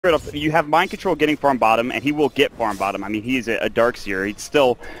You have Mind Control getting farm bottom, and he will get farm bottom. I mean, he is a Darkseer. He's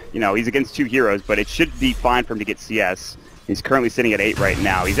still, he's against 2 heroes, but it should be fine for him to get CS. He's currently sitting at 8 right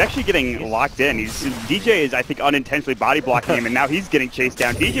now. He's actually getting locked in. DJ is, I think, unintentionally body blocking him, and now he's getting chased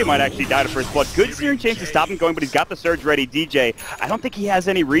down. DJ might actually die to first blood. Good Searing Chains to stop him going, but he's got the surge ready. DJ, I don't think he has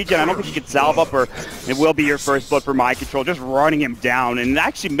any regen. I don't think he can salve up, or it will be your first blood for Mind Control, just running him down. And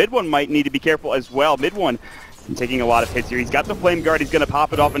actually, mid one might need to be careful as well. Mid one taking a lot of hits here. He's got the Flame Guard. He's going to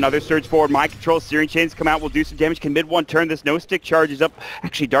pop it off. Another surge forward. Mind Control. Searing Chains come out. Will do some damage. Can mid one turn this? No stick charges up.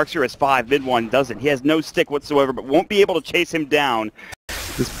 Actually, Darkseer has 5. Mid one doesn't. He has no stick whatsoever, but won't be able to chase him down.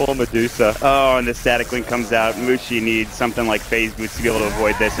 This full Medusa. Oh, and the static link comes out. Mushi needs something like phase boots to be able to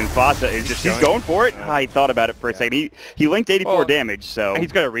avoid this. And Fasa is just, he's going for it. He thought about it for a second. He linked 84 damage, so.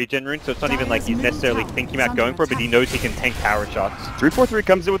 He's got a regen rune, so it's not even like he's necessarily thinking about going for it, but he knows he can tank power shots. 343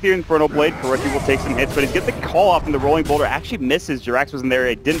 comes in with the Infernal Blade. Kuroki will take some hits, but he's getting the call off and the Rolling Boulder actually misses. Jirax wasn't there.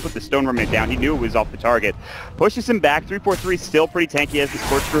 He didn't put the Stone Remnant down. He knew it was off the target. Pushes him back. 343 still pretty tanky. He has the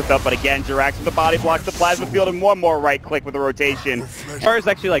Scorched Earth up, but again, Jirax with the body blocks the Plasma Field and one more right click with the rotation. As far as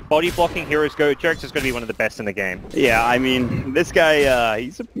actually like body blocking heroes go, Jirax is going to be one of the best in the game. Yeah, I mean, this guy,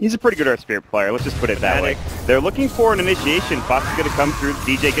 he's a pretty good Earth Spirit player. Let's just put it that way. They're looking for an initiation. Fox is going to come through.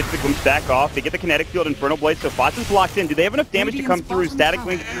 DJ gets the glimpse back off. They get the Kinetic Field, Infernal Blade, so Fox is locked in. Do they have enough damage to come through? Static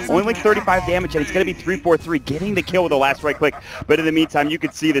Link, only like 35 damage, and it's going to be 343 getting the kill with the last right click. But in the meantime, you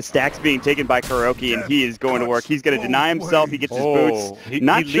can see the stacks being taken by Kuroki, and he is going to work. He's going to deny himself. He gets his boots.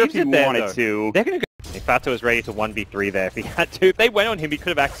 Not sure if he wanted to. They're going to go. Fato was ready to 1v3 there if he had to. If they went on him, he could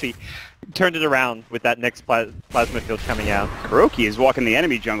have actually turned it around with that next plasma field coming out. Kuroki is walking the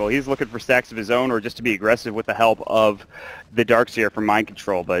enemy jungle. He's looking for stacks of his own or just to be aggressive with the help of the Darkseer from Mind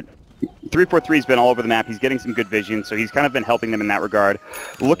Control, but 343's been all over the map. He's getting some good vision, so he's kind of been helping them in that regard.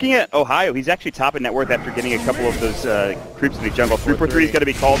 Looking at Ohio, he's actually top in net worth after getting a couple of those creeps in the jungle. 343 is going to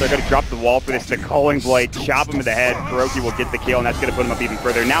be called. They're going to drop the wall for this. The Calling Blade, chop him in the head. Kuroki will get the kill, and that's going to put him up even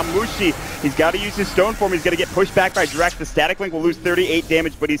further. Now Mushi, he's got to use his Stone Form. He's going to get pushed back by Jirax. The Static Link will lose 38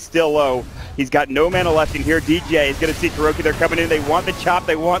 damage, but he's still low. He's got no mana left in here. DJ is going to see Kuroki. They're coming in. They want the chop.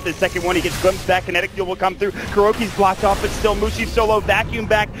 They want the second one. He gets glimpsed back. Kinetic Field will come through. Kuroki's blocked off, but still Mushi's solo. Vacuum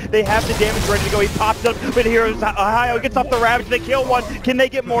back. They have the damage ready to go. He pops up, but here's Ohio gets off the Ravage. They kill one. Can they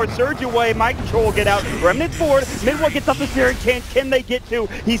get more? Surge away. Mind Control will get out. Remnant forward. Mid one gets up the Searing Chains. Can they get two?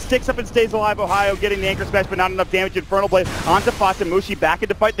 He sticks up and stays alive. Ohio getting the Anchor Smash, but not enough damage. Infernal Blade onto Fata. Mushi back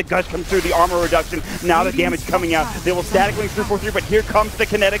into fight. The Gush comes through. The armor reduction. Now the damage coming out. They will Static Link 343, but here comes the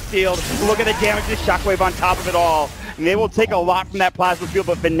Kinetic Field. Look at the damage. The Shockwave on top of it all. And they will take a lot from that Plasma Field,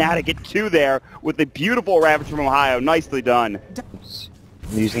 but Fnatic get 2 there with the beautiful Ravage from Ohio. Nicely done.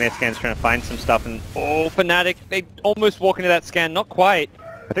 Using their scans, trying to find some stuff, and Fnatic, they almost walk into that scan, not quite.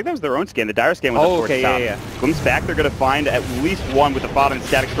 I think that was their own scan. The Dire scan was up towards the top. Yeah. Glimpse back, they're going to find at least one with the Fata and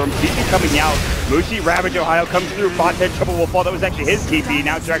Static Storm. TP coming out. Mushi, Ravage, Ohio comes through. Fata in trouble will fall. That was actually his TP.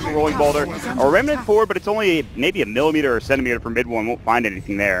 Now Jirax a Rolling Boulder. A Remnant forward, but it's only maybe a millimeter or centimeter from mid one. Won't find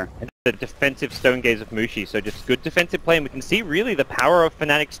anything there. The defensive Stone Gaze of Mushi, so just good defensive play, and we can see really the power of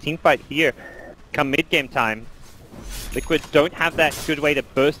Fnatic's teamfight here come mid-game time. Liquid don't have that good way to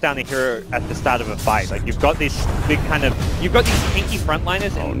burst down a hero at the start of a fight. Like, you've got this big kind of, you've got these tanky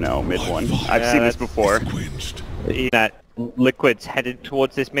frontliners. Oh no, mid one. I've seen this before. That Liquid's headed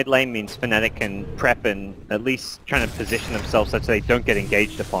towards this mid lane means Fnatic can prep and at least trying to position themselves such they don't get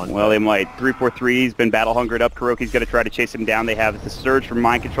engaged upon. Well, they might. 343's been battle hungered up. Kuroki's going to try to chase him down. They have the Surge from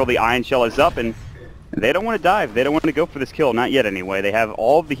Mind Control. The Ion Shell is up, and they don't want to dive. They don't want to go for this kill. Not yet, anyway. They have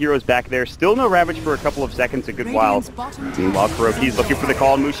all of the heroes back there. Still no Ravage for a couple of seconds, a good while. Meanwhile, Kuroki's looking for the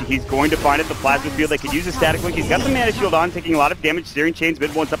call on Mushi. He's going to find it. The Plasma Field. They could use a Static Link. He's got the Mana Shield on, taking a lot of damage. Searing Chains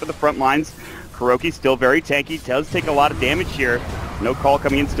mid one's up at the front lines. Kuroki still very tanky. Does take a lot of damage here. No call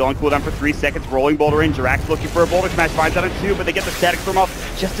coming in. Still on cooldown for 3 seconds. Rolling Boulder in. Jirax looking for a Boulder Smash. Finds out on 2, but they get the Static Storm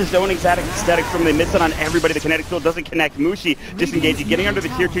off. Just as zoning Static Storm. They miss it on everybody. The Kinetic Field doesn't connect. Mushi disengaging. Getting under the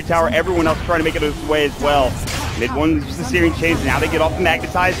tier 2 tower. Everyone else trying to make it his way as well. Mid one uses the Searing Chains. Now they get off the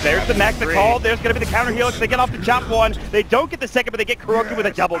Magnetize. There's the Max the call. There's going to be the counter helix. They get off the chop one. They don't get the second, but they get Kuroki with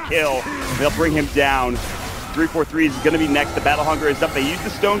a double kill. They'll bring him down. 343 is going to be next. The Battle Hunger is up. They use the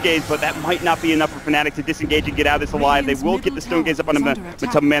Stone Gaze, but that might not be enough for Fnatic to disengage and get out of this alive. They will get the Stone Gaze up on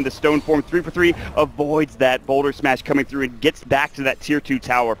the Man. The Stone Form 343 avoids that Boulder Smash coming through and gets back to that tier 2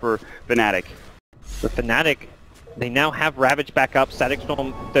 tower for Fnatic. For Fnatic, they now have Ravage back up. Static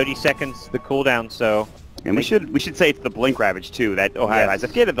Storm 30 seconds the cooldown, so. And we should say it's the Blink Ravage too that Ohio has. I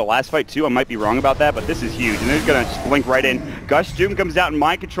forget the last fight too. I might be wrong about that, but this is huge. And they're going to just blink right in. Gush Doom comes out and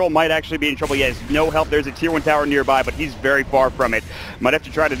Mind Control might actually be in trouble. He has no help. There's a tier 1 tower nearby, but he's very far from it. Might have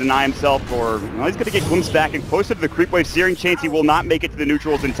to try to deny himself, or well, he's going to get glimpsed back and closer to the creep wave. Searing Chains, he will not make it to the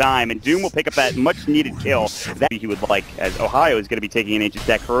neutrals in time, and Doom will pick up that much needed kill that he would like, as Ohio is going to be taking an ancient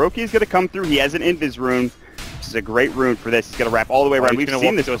deck. Hiroki is going to come through. He has an Invis rune. This is a great rune for this. He's going to wrap all the way around. We've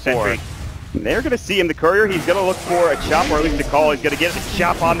seen this before. They're going to see him. The Courier, he's going to look for a chop, or at least a call. He's going to get a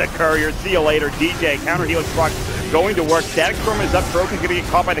chop on the Courier. See you later. DJ, counter Helix Proc going to work. Static Storm is up. Broken's going to get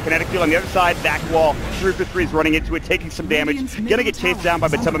caught by the kinetic field on the other side. Back wall. 3-for-3 is running into it, taking some damage. Going to get chased down by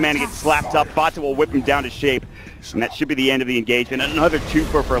Matuma Man and get slapped up. Bata will whip him down to shape. And that should be the end of the engagement. Another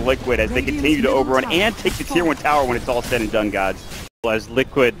 2-for for Liquid as they continue to overrun and take the tier 1 tower when it's all said and done, gods. As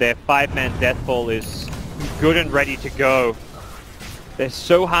Liquid, their 5-man Deathfall is good and ready to go. They're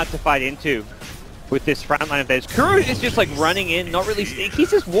so hard to fight into with this front line of theirs. Kuro is just like running in, not really he's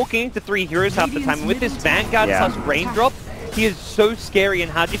just walking into 3 heroes half the time. And with this Vanguard plus Raindrop, he is so scary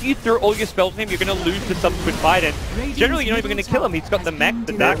and hard. If you throw all your spells at him, you're going to lose the subsequent fight, and generally you're not even going to kill him. He's got the mech,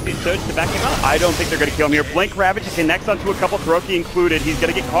 the Darkseid Surge to back him up. I don't think they're going to kill him here. Blink Ravage connects onto a couple, Kuroki included. He's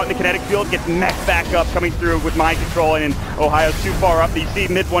going to get caught in the kinetic field, gets mech back up, coming through with Mind Control, and Ohio's too far up. You see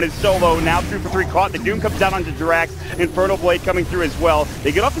mid one is solo, now 3-for-3 caught. The Doom comes down onto Jirax, Infernal Blade coming through as well.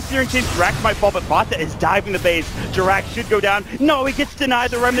 They get off the Searing Chains, Jirax might fall, but Bata is diving the base. Jirax should go down. No, he gets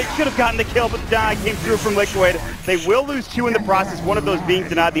denied. The Remnant should have gotten the kill, but the deny came through from Liquid. They will lose 2 in the process, one of those being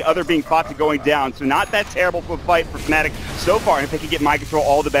denied, the other being Bata going down. So not that terrible of a fight for Fnatic so far, and if they can get Mind Control,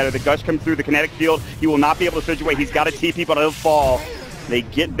 all the better. The Gush comes through the kinetic field. He will not be able to surge away. He's got a TP, but he'll fall. They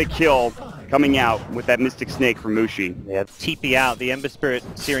get the kill coming out with that Mystic Snake from Mushi. Yeah, TP out. The Ember Spirit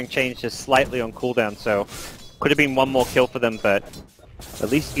Searing Chains just slightly on cooldown, so could have been one more kill for them, but at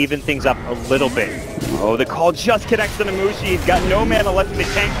least even things up a little bit. Oh, the call just connects on Mushi. He's got no mana left in the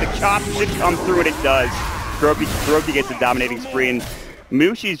tank. The chop should come through, and it does. Kuroki gets a dominating spree, and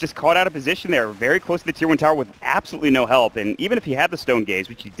Mushi's just caught out of position there, very close to the tier 1 tower with absolutely no help, and even if he had the Stone Gaze,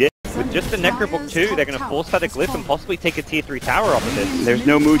 which he did, with just the Necrobook too, they're going to force that a glyph and possibly take a tier 3 tower off of this. There's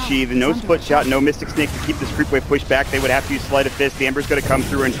no Mushi, no split shot, no Mystic Snake to keep this creep wave pushed back. They would have to use Sleight of Fist. The Ember's going to come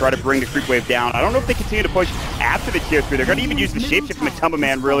through and try to bring the creep wave down. I don't know if they continue to push after the tier 3. They're going to even use the shapeshift. Matuma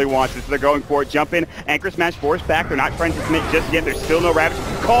Man really wants it, so they're going for it. Jump in, Anchor Smash, force back. They're not trying to commit just yet. There's still no Ravage.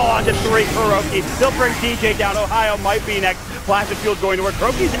 Call on to 3, Kuroki. They'll bring DJ down. Ohio might be next. Plasma Field going to work.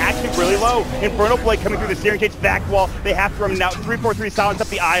 Kuroki's actually really low. Infernal Blade coming through the Searing Chains back wall. They have to run now. 3-4-3 silence up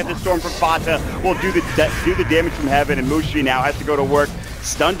the Eye of the Storm from Bata. Will do the damage from heaven, and Mushi now has to go to work.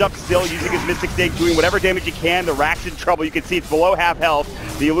 Stunned up still, using his Mystic Snake, doing whatever damage he can. The Rack's in trouble. You can see it's below half health.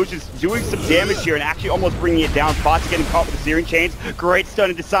 The Illusion's doing some damage here and actually almost bringing it down. Bot's getting caught with the Searing Chains. Great stun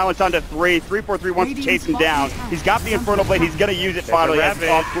into silence onto 3. 3-4-3 wants to chase him down. He's got the Infernal Blade. He's going to use it finally. That's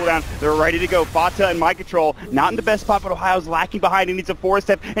off cooldown. They're ready to go. Bata and Mind Control, not in the best spot, but Ohio's lacking behind. He needs a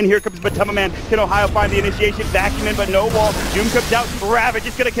 4-step, and here comes Matuma Man. Can Ohio find the initiation? Vacuum in, but no wall. Doom comes out. Ravage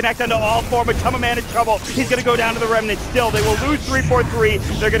is going to connect onto all 4. Matuma Man in trouble. He's going to go down to the Remnant still. They will lose 3-4-3.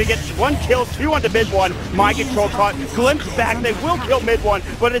 They're going to get 1 kill, 2 onto mid 1. Mind Control caught. Glimpse back. They will kill mid 1,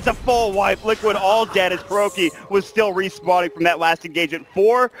 but it's a full wipe. Liquid all dead as Kuroki was still respawning from that last engagement.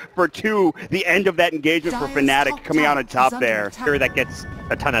 4 for 2. The end of that engagement for Fnatic coming out on top there. That gets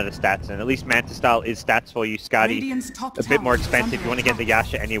a ton of the stats, and at least Manta style is stats for you. Skadi, a bit more expensive. You want to get the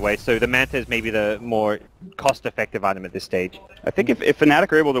Yasha anyway, so the Manta is maybe the more cost-effective item at this stage. I think if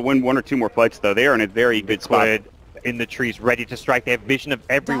Fnatic are able to win 1 or 2 more fights, though, they are in a very good spot. In the trees, ready to strike. They have vision of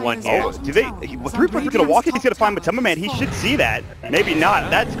everyone here. Oh, do they? 3-4's gonna walk in. He's gonna find Matuma Man. He should see that. Maybe not.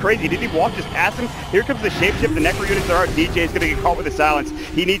 That's crazy. Did he walk just past him? Here comes the shapeshift. The Necro units are out. DJ is gonna get caught with the silence.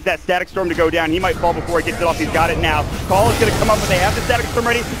 He needs that Static Storm to go down. He might fall before he gets it off. He's got it now. Call is gonna come up, but they have the Static Storm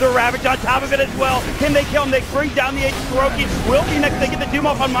ready. The Ravage on top of it as well. Can they kill him? They bring down the Aegis. Kuroki will be next. They get the Doom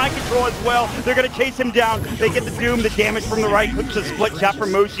off on Mind Control as well. They're gonna chase him down. They get the Doom. The damage from the right. Clicks a split shot from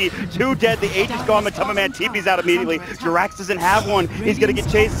Mushi. 2 dead. The Aegis gone. Matuma Man TP's out immediately. Jirax doesn't have one. He's going to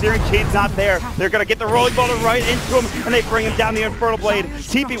get chased. Searing Chain's not there. They're going to get the rolling ball right into him, and they bring him down the Infernal Blade.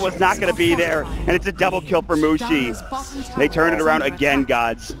 TP was not going to be there, and it's a double kill for Mushi. They turn it around again,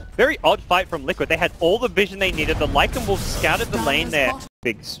 gods. Very odd fight from Liquid. They had all the vision they needed. The Lycan Wolf scouted the lane there.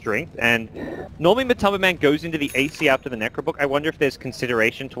 Big strength, and normally Matuma Man goes into the AC after the Necrobook. I wonder if there's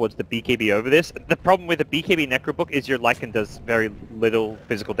consideration towards the BKB over this. The problem with the BKB Necrobook is your Lycan does very little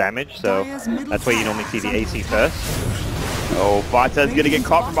physical damage, so that's where you normally see the AC first. Oh, Bata's going to get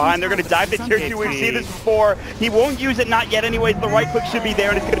caught from behind. They're going to dive to tier 2. We've seen this before. He won't use it, not yet anyways. The right click should be there,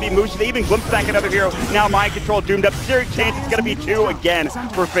 and it's going to be Mushi. They even glimpse back another hero. Now Mind Control doomed up. Searing Chains, it's going to be 2 again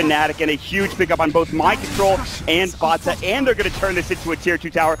for Fnatic, and a huge pickup on both Mind Control and Bata, and they're going to turn this into a tier 2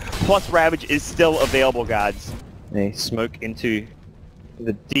 tower, plus Ravage is still available, gods. They smoke into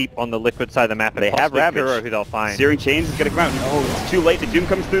the deep on the Liquid side of the map, and They have Ravage. Kuro, who they'll find. Searing Chains is going to come out. No, it's too late. The Doom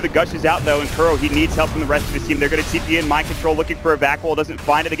comes through. The Gush is out, though, and Kuro, he needs help from the rest of his team. They're going to TP in Mind Control, looking for a back wall. Doesn't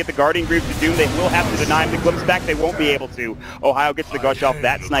find it. They get the Guardian Greaves to Doom. They will have to deny him. The Glimpse back, they won't be able to. Ohio gets the Gush off.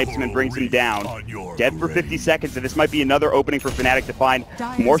 That snipes him and brings him down. Dead for 50 seconds, and this might be another opening for Fnatic to find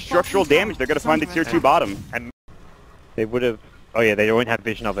more structural damage. They're going to find the Tier 2 bottom. And they would have... Oh yeah, they don't have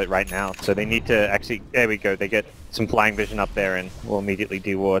vision of it right now, so they need to actually... There we go. They get some flying vision up there, and will immediately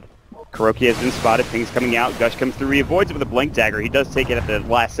deward. Kuroki has been spotted, things coming out, Gush comes through, he avoids it with a Blink Dagger. He does take it at the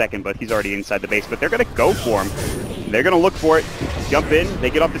last second, but he's already inside the base. But they're going to go for him. They're going to look for it, jump in, they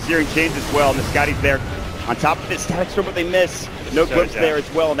get off the Searing Chains as well, and the Scotty's there on top of it. Static Storm, but they miss. No Glimpse there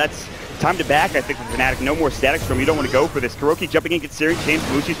as well, and that's time to back, I think, for Fnatic. No more Static Storm, you don't want to go for this. Kuroki jumping in, gets Searing Chains,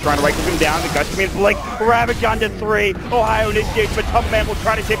 Mushi's trying to right-click him down, the Gush coming in, Blink, Ravage onto 3, Ohio initiates, but Tumbleman will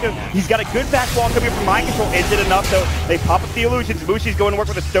try to take him. He's got a good back wall coming from Mind Control. Is it enough, though? They pop up the illusions. Mushi's going to work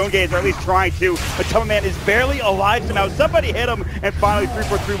with a Stone Gaze, or at least trying to, but Tumbleman is barely alive somehow. Somebody hit him, and finally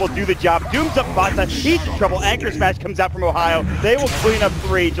 343 will do the job. Doom's up Vata, he's in trouble. Anchor Smash comes out from Ohio. They will clean up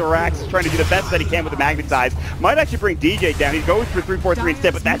 3. Jirax is trying to do the best that he can with the Magnetize. Might actually bring DJ down. He goes for 343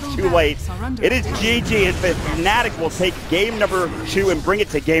 instead, but that's too late. It is GG, and Fnatic will take game number 2 and bring it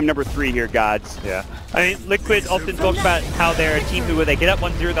to game number 3 here, gods. Yeah. I mean, Liquid often talks about how they're a team who, when they get up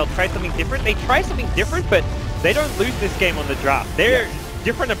 1-0, they'll try something different. They try something different, but they don't lose this game on the draft. Their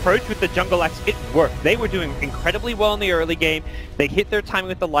different approach with the jungle axe, it worked. They were doing incredibly well in the early game. They hit their timing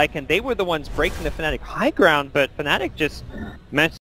with the Lycan. They were the ones breaking the Fnatic high ground, but Fnatic just managed